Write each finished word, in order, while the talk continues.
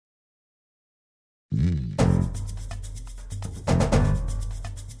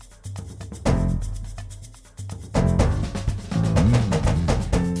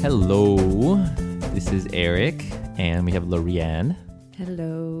Hello, this is Eric, and we have Lorianne.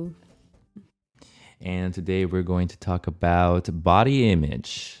 Hello. And today we're going to talk about body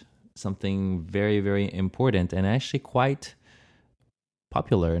image, something very, very important and actually quite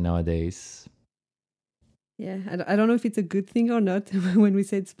popular nowadays. Yeah, I don't know if it's a good thing or not when we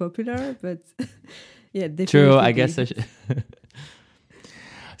say it's popular, but yeah, definitely. True, I guess I should.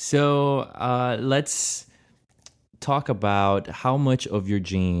 So let's talk about how much of your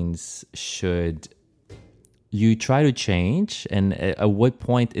genes should you try to change, and at what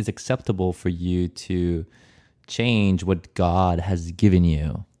point is acceptable for you to change what God has given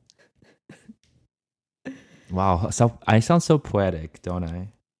you. Wow, so I sound so poetic, don't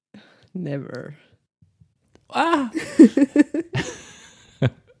I? Never. Ah.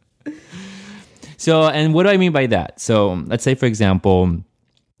 So, and what do I mean by that? So, let's say, for example,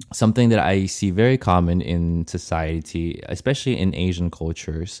 something that I see very common in society, especially in Asian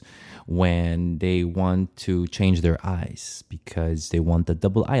cultures, when they want to change their eyes because they want the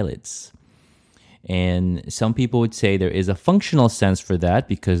double eyelids. And some people would say there is a functional sense for that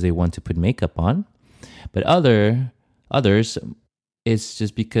because they want to put makeup on. But others, it's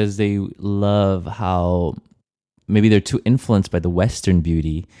just because they love how maybe they're too influenced by the Western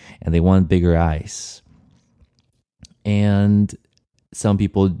beauty and they want bigger eyes. And some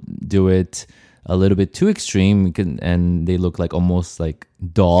people do it a little bit too extreme and they look like almost like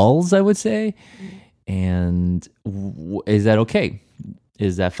dolls, I would say. And is that okay?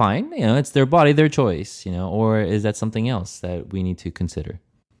 Is that fine? You know, it's their body, their choice, you know, or is that something else that we need to consider?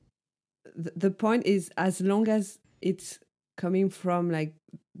 The point is, as long as it's coming from like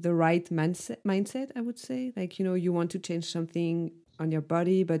the right mindset, I would say, like, you know, you want to change something on your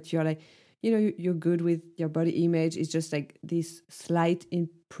body, but you're like, you know, you're good with your body image. It's just like this slight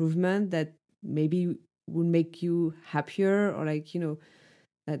improvement that maybe will make you happier, or like, you know,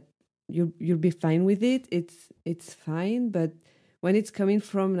 that you'll be fine with it. It's fine. But when it's coming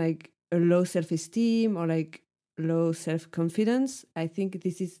from like a low self-esteem or like low self-confidence, I think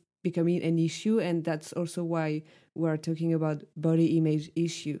this is becoming an issue, and that's also why we're talking about body image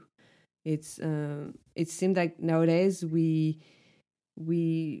issue. It seems like nowadays we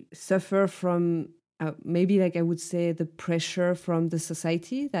suffer from maybe, like, I would say, the pressure from the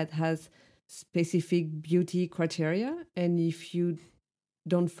society that has specific beauty criteria, and if you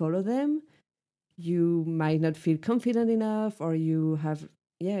don't follow them, you might not feel confident enough, or you have,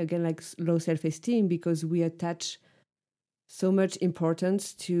 yeah, again, like low self-esteem, because we attach so much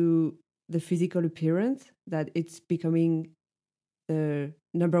importance to the physical appearance that it's becoming the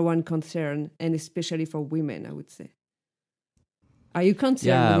number one concern, and especially for women, I would say. Are you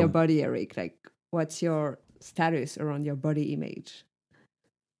concerned with Yeah, your body, Eric? Like, what's your status around your body image?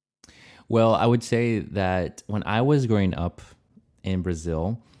 well, I would say that when I was growing up in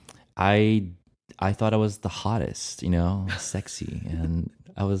Brazil, I I thought I was the hottest, you know, sexy, and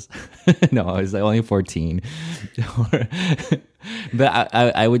I was no, I was like only 14. But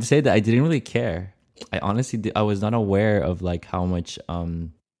I would say that I didn't really care. I honestly I was not aware of like how much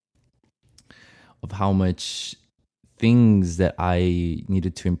things that I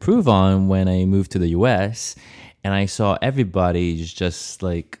needed to improve on when I moved to the US, and I saw everybody just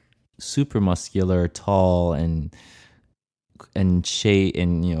like super muscular, tall, and shade,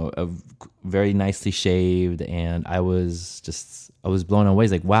 and you know, very nicely shaved, and I was blown away.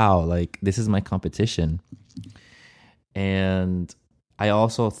 It's like, wow, like this is my competition. And I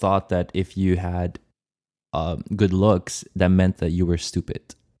also thought that if you had good looks, that meant that you were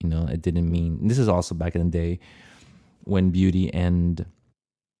stupid. You know, it didn't mean. This is also back in the day when beauty and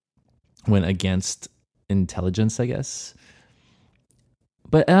went against intelligence, I guess.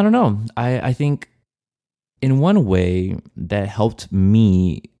 But I don't know. I think in one way that helped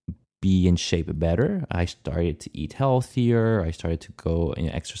me be in shape better. I started to eat healthier. I started to go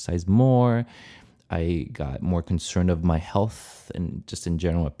and exercise more. I got more concerned of my health and just in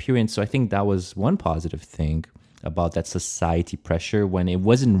general appearance. So I think that was one positive thing about that society pressure, when it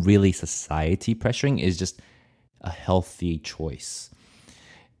wasn't really society pressuring, it's just a healthy choice.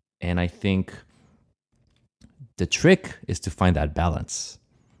 And I think the trick is to find that balance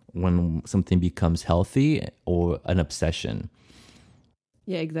when something becomes healthy or an obsession.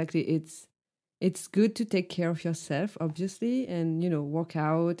 Yeah, exactly. It's good to take care of yourself, obviously, and, you know, work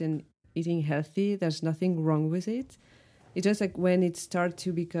out and eating healthy. There's nothing wrong with it. It's just like when it starts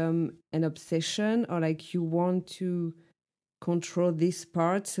to become an obsession, or like you want to control this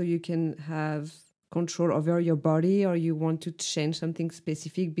part so you can have control over your body, or you want to change something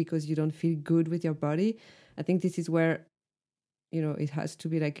specific because you don't feel good with your body. I think this is where it has to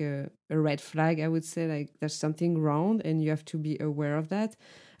be like a red flag, I would say. Like there's something wrong and you have to be aware of that.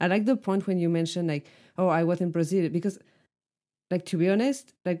 I like the point when you mentioned like, oh, I was in Brazil, because like, to be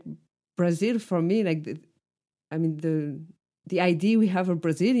honest, like Brazil for me, like the idea we have of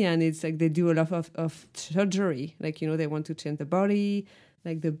Brazilian, it's like they do a lot of surgery. Like, they want to change the body,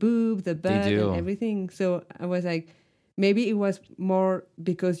 like the boob, the butt, and everything. So I was like, maybe it was more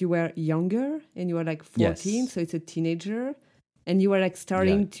because you were younger and you were like 14, so it's a teenager. And you were like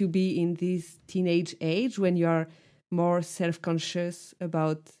starting to be in this teenage age when you are more self-conscious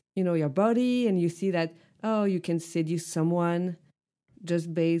about, your body, and you see that, oh, you can seduce someone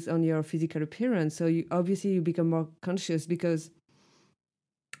just based on your physical appearance. So you become more conscious, because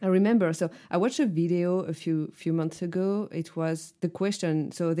I remember, so I watched a video a few months ago. It was the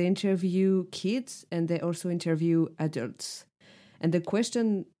question. So they interview kids and they also interview adults. And the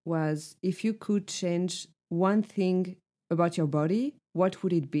question was, if you could change one thing about your body, what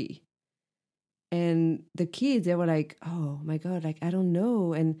would it be? And the kids, they were like, oh my God, like, I don't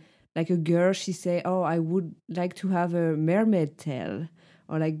know. And like a girl, she say, oh, I would like to have a mermaid tail.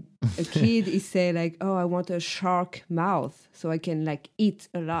 Or like a kid is say like, oh, I want a shark mouth so I can like eat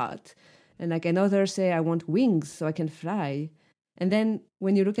a lot. And like another say, I want wings so I can fly. And then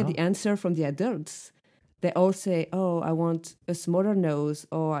when you look at the answer from the adults, they all say, oh, I want a smaller nose,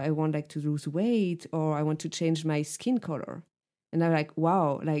 or I want like to lose weight, or I want to change my skin color. And I'm like,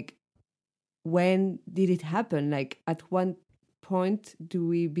 wow, like when did it happen? Like at one point do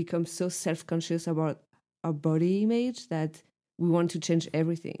we become so self-conscious about our body image that we want to change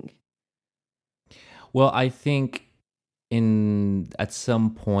everything? Well, I think at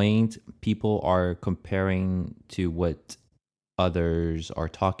some point people are comparing to what others are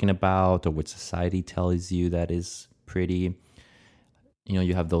talking about or what society tells you that is pretty.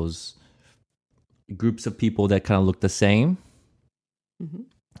 You have those groups of people that kind of look the same,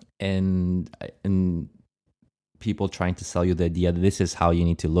 and people trying to sell you the idea that this is how you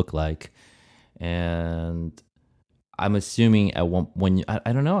need to look like. And I'm assuming I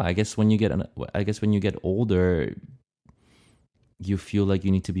don't know. I guess when you get older, you feel like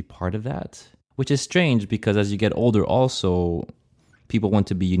you need to be part of that, which is strange because as you get older, also people want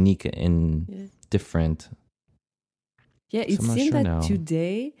to be unique and different. Yeah, it seems that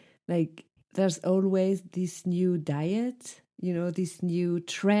today, like, there's always this new diet, this new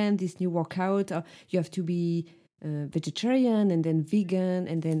trend, this new workout. You have to be vegetarian, and then vegan,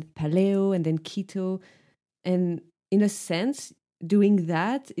 and then paleo, and then keto. And in a sense, doing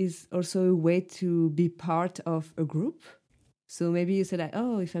that is also a way to be part of a group. So maybe you say like,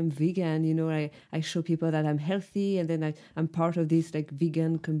 oh, if I'm vegan, I show people that I'm healthy, and then I'm part of this like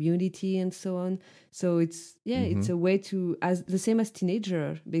vegan community and so on. So it's a way to, as the same as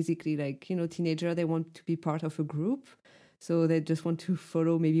teenager, basically, like, teenager, they want to be part of a group. So they just want to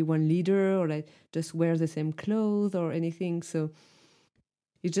follow maybe one leader, or like just wear the same clothes or anything. So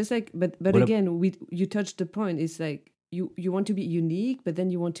it's just like, but again, you touched the point. It's like you want to be unique, but then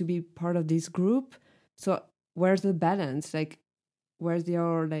you want to be part of this group. So where's the balance? Like, where's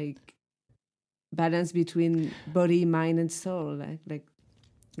your like balance between body, mind, and soul? Like.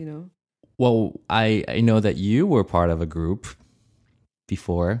 Well, I know that you were part of a group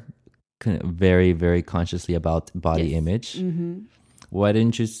before, very, very consciously about body image. Mm-hmm. Why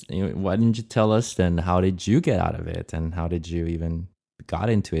didn't you tell us then? How did you get out of it, and how did you even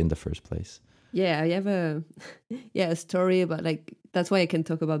got into it in the first place? Yeah, I have a story about, like, that's why I can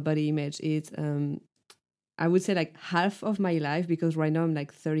talk about body image. It's I would say like half of my life, because right now I'm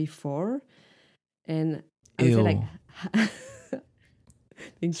like 34, and I would say like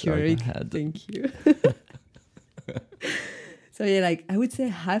thank you, Eric. Thank you. So yeah, like I would say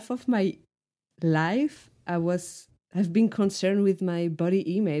half of my life have been concerned with my body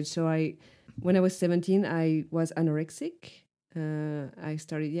image. So when I was 17, I was anorexic. I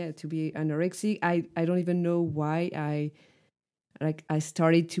started to be anorexic. I don't even know why I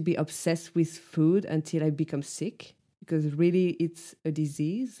started to be obsessed with food until I become sick, because really it's a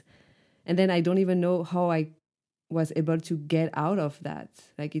disease. And then I don't even know how I was able to get out of that.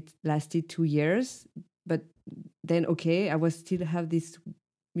 Like, it lasted 2 years, but then, I was still have this,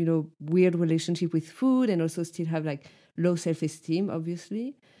 weird relationship with food, and also still have like low self-esteem,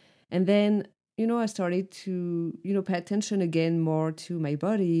 obviously. And then, I started to, pay attention again more to my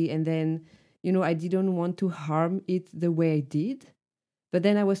body. And then, I didn't want to harm it the way I did. But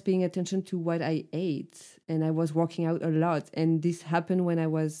then I was paying attention to what I ate, and I was working out a lot. And this happened when I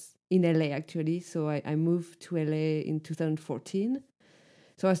was in LA, actually. So I moved to LA in 2014.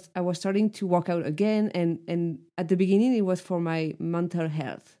 So I was starting to work out again. And at the beginning, it was for my mental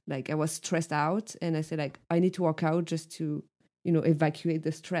health. Like, I was stressed out, and I said, like, I need to work out just to evacuate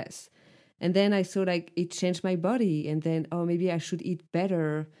the stress. And then I saw like it changed my body, and then, oh, maybe I should eat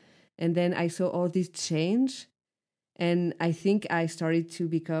better. And then I saw all this change, and I think I started to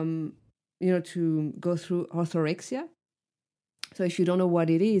become, to go through orthorexia. So if you don't know what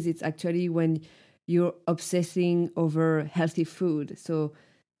it is, it's actually when you're obsessing over healthy food. So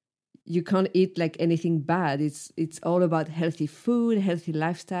you can't eat like anything bad. It's all about healthy food, healthy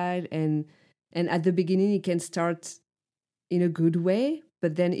lifestyle, and at the beginning it can start in a good way,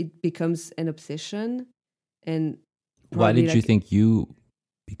 but then it becomes an obsession. And Why probably did you think you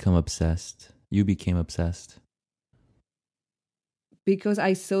became obsessed? Because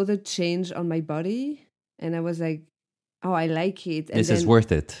I saw the change on my body, and I was like, oh, I like it. And this is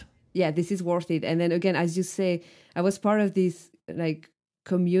worth it. Yeah, this is worth it. And then again, as you say, I was part of this like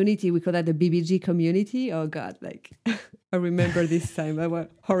community. We call that the BBG community. Oh God, like I remember this time. I was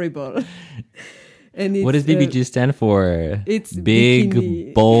horrible. And what does BBG stand for? It's big,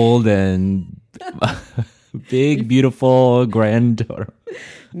 bikini. Bold, and big, beautiful, granddaughter.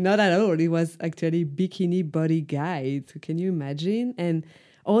 Not at all. It was actually Bikini Body Guide. Can you imagine? And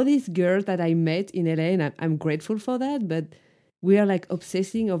all these girls that I met in LA, and I'm grateful for that, but we are like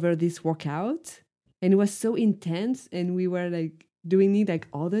obsessing over this workout, and it was so intense, and we were like doing it like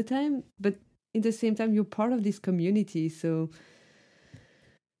all the time. But in the same time, you're part of this community. So,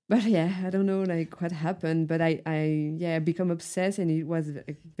 but yeah, I don't know like what happened, but I become obsessed, and it was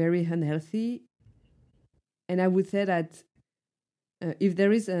like, very unhealthy. And I would say that if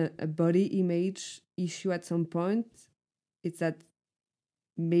there is a body image issue at some point, it's that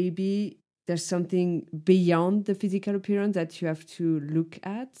maybe there's something beyond the physical appearance that you have to look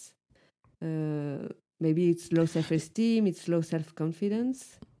at. Maybe it's low self-esteem, it's low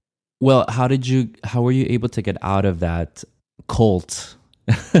self-confidence. Well, how were you able to get out of that cult,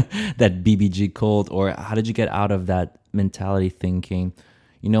 that BBG cult, or how did you get out of that mentality thinking,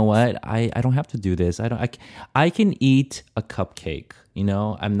 you know what, I don't have to do this. I can eat a cupcake,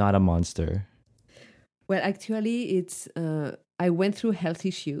 I'm not a monster. Well, actually, it's I went through health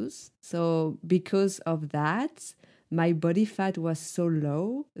issues. So because of that, my body fat was so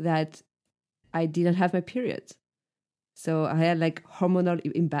low that I didn't have my period. So I had like hormonal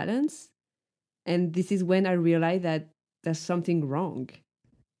imbalance. And this is when I realized that there's something wrong.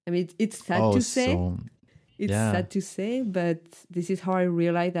 I mean, it's sad to say. It's sad to say, but this is how I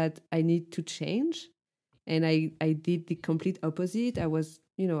realized that I need to change. And I did the complete opposite. I was,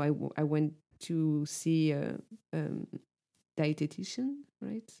 I went to see a dietitian,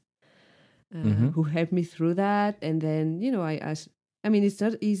 right? Who helped me through that. And then, I asked, I mean, it's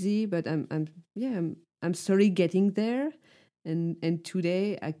not easy, but I'm slowly getting there. And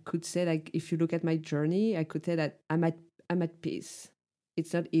today I could say, like, if you look at my journey, I could say that I'm at peace.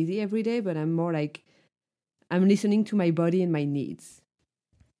 It's not easy every day, but I'm more like, I'm listening to my body and my needs.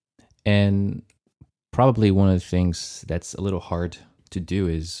 And probably one of the things that's a little hard to do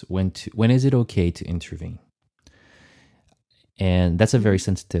is when is it okay to intervene? And that's a very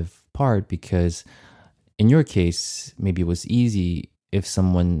sensitive part, because in your case, maybe it was easy if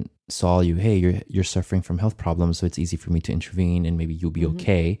someone saw you, hey, you're suffering from health problems, so it's easy for me to intervene and maybe you'll be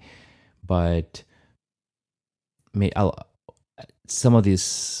okay. But some of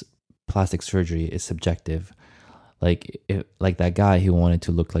this plastic surgery is subjective. Like that guy who wanted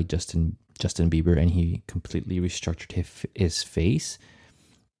to look like Justin Bieber and he completely restructured his face.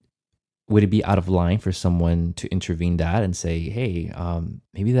 Would it be out of line for someone to intervene that and say, hey,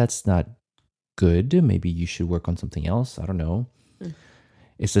 maybe that's not good. Maybe you should work on something else. I don't know.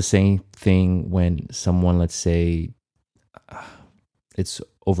 It's the same thing when someone, let's say, it's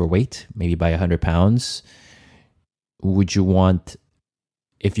overweight, maybe by 100 pounds. Would you want,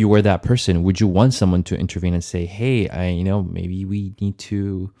 if you were that person, would you want someone to intervene and say, hey, maybe we need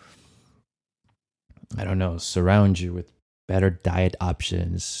to, I don't know, surround you with better diet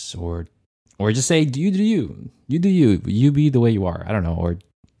options, or just say, you do you be the way you are. I don't know,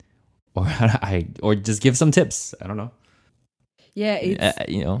 or just give some tips. I don't know. Yeah,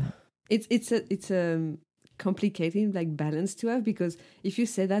 it's a complicated like balance to have, because if you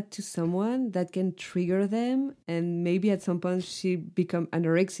say that to someone, that can trigger them, and maybe at some point she become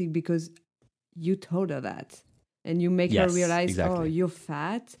anorexic because you told her that, and you make her realize, oh, you're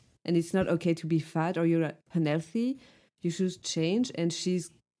fat and it's not okay to be fat, or you're unhealthy, you should change. And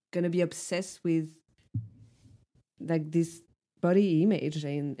she's gonna be obsessed with like this body image,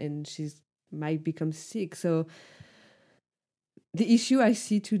 and she's might become sick. So the issue I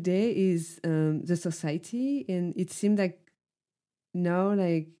see today is the society, and it seems like now,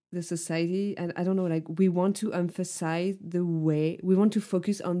 like the society, and I don't know, like we want to emphasize we want to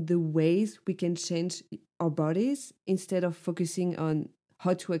focus on the ways we can change our bodies instead of focusing on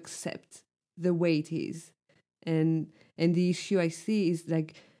how to accept the way it is. And the issue I see is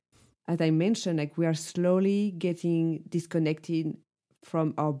like, as I mentioned, like we are slowly getting disconnected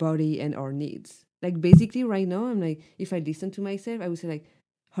from our body and our needs. Like basically right now, I'm like, if I listen to myself, I would say like,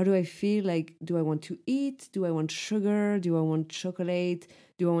 how do I feel? Like, do I want to eat? Do I want sugar? Do I want chocolate?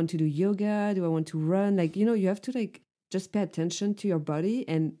 Do I want to do yoga? Do I want to run? Like, you have to like just pay attention to your body.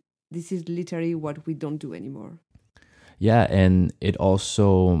 And this is literally what we don't do anymore. Yeah, and it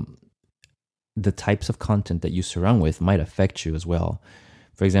also, the types of content that you surround with might affect you as well.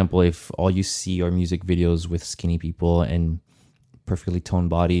 For example, if all you see are music videos with skinny people and perfectly toned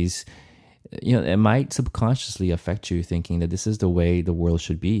bodies, it might subconsciously affect you, thinking that this is the way the world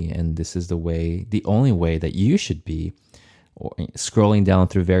should be, and this is the only way that you should be. Or scrolling down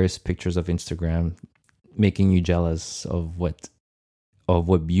through various pictures of Instagram, making you jealous of what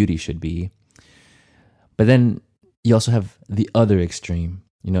beauty should be. But then you also have the other extreme.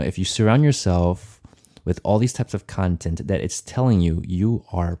 If you surround yourself with all these types of content that it's telling you you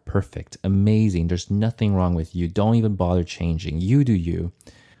are perfect, amazing, there's nothing wrong with you, don't even bother changing, you do you.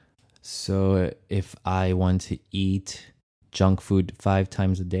 So if I want to eat junk food 5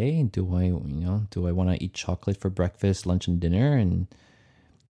 times a day, do I want to eat chocolate for breakfast, lunch, and dinner? And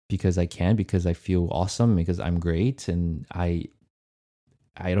because I feel awesome, because I'm great, and I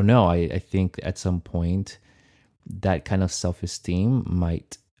don't know. I think at some point that kind of self-esteem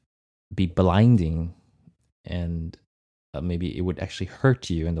might be blinding, and maybe it would actually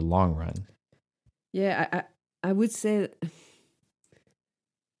hurt you in the long run. Yeah, I would say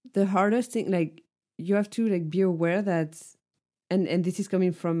the hardest thing, like you have to like be aware that, and this is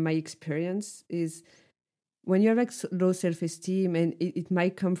coming from my experience, is when you have like low self-esteem, and it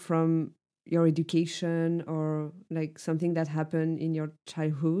might come from your education or like something that happened in your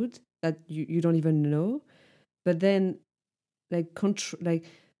childhood that you don't even know. But then like like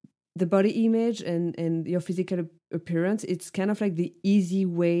the body image and your physical appearance, it's kind of like the easy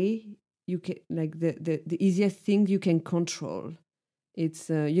way you can, like the easiest thing you can control. It's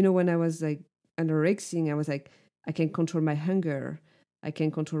when I was like anorexic, I was like, I can control my hunger, I can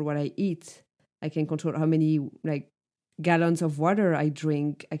control what I eat, I can control how many like gallons of water I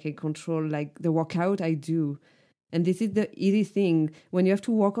drink, I can control like the workout I do. And this is the easy thing. When you have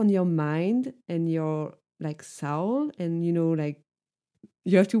to work on your mind and your like soul, and like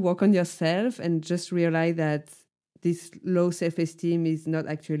you have to work on yourself and just realize that this low self-esteem is not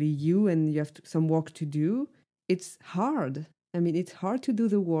actually you, and you have some work to do. It's hard. I mean, it's hard to do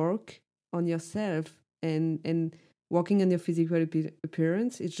the work on yourself, and working on your physical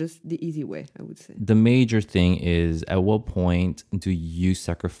appearance. It's just the easy way, I would say. The major thing is, at what point do you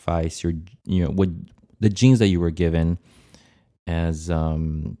sacrifice your, what the genes that you were given as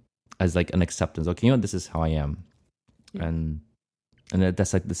like an acceptance? Okay, this is how I am. Yeah. And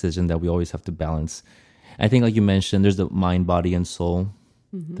that's like a decision that we always have to balance. I think, like you mentioned, there's the mind, body, and soul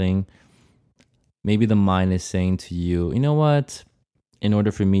thing. Maybe the mind is saying to you, you know what? In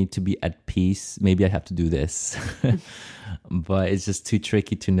order for me to be at peace, maybe I have to do this. But it's just too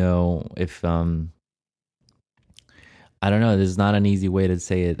tricky to know if I don't know. There's not an easy way to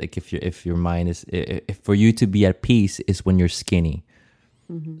say it. Like if your mind is, if for you to be at peace is when you're skinny.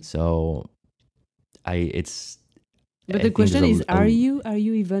 So But the question is, are you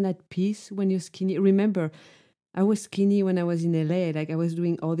even at peace when you're skinny? Remember, I was skinny when I was in LA. Like I was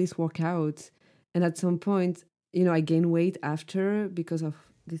doing all these workouts, and at some point, I gained weight after because of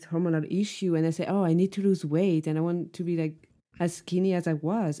this hormonal issue. And I say, oh, I need to lose weight, and I want to be like as skinny as I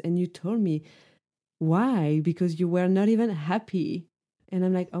was. And you told me, why? Because you were not even happy. And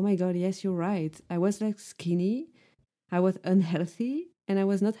I'm like, oh my God, yes, you're right. I was like skinny, I was unhealthy, and I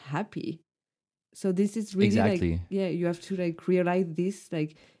was not happy. So this is really exactly. like, yeah, you have to like realize this,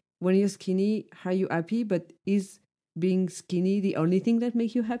 like when you're skinny, are you happy? But is being skinny the only thing that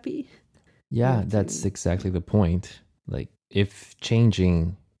makes you happy? Yeah, that's exactly the point. Like, if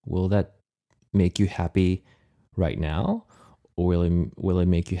changing, will that make you happy right now, or will it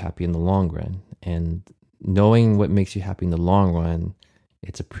make you happy in the long run? And knowing what makes you happy in the long run,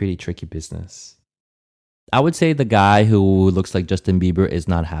 it's a pretty tricky business. I would say the guy who looks like Justin Bieber is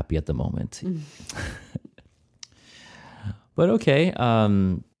not happy at the moment. But okay.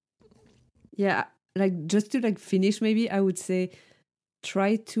 Yeah, like just to like finish, maybe I would say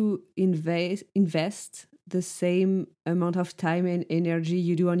try to invest the same amount of time and energy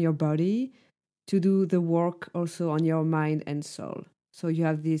you do on your body to do the work also on your mind and soul. So you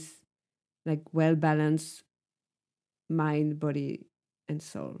have this like well-balanced mind, body, and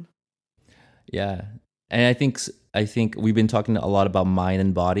soul. Yeah. And I think I think we've been talking a lot about mind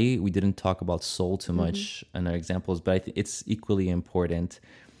and body. We didn't talk about soul too Mm-hmm. much in our examples, but I think it's equally important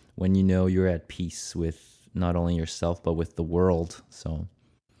when you know you're at peace with not only yourself but with the world. So,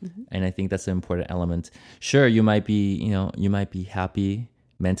 Mm-hmm. and I think that's an important element. Sure, you might be happy,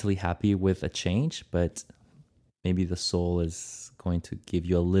 mentally happy with a change, but maybe the soul is going to give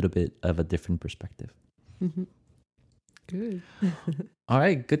you a little bit of a different perspective. Mm-hmm. Good. All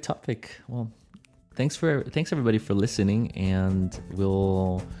right, good topic. Well, thanks everybody for listening, and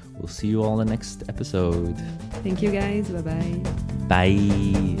we'll see you all in the next episode. Thank you guys. Bye-bye.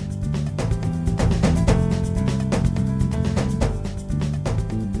 Bye.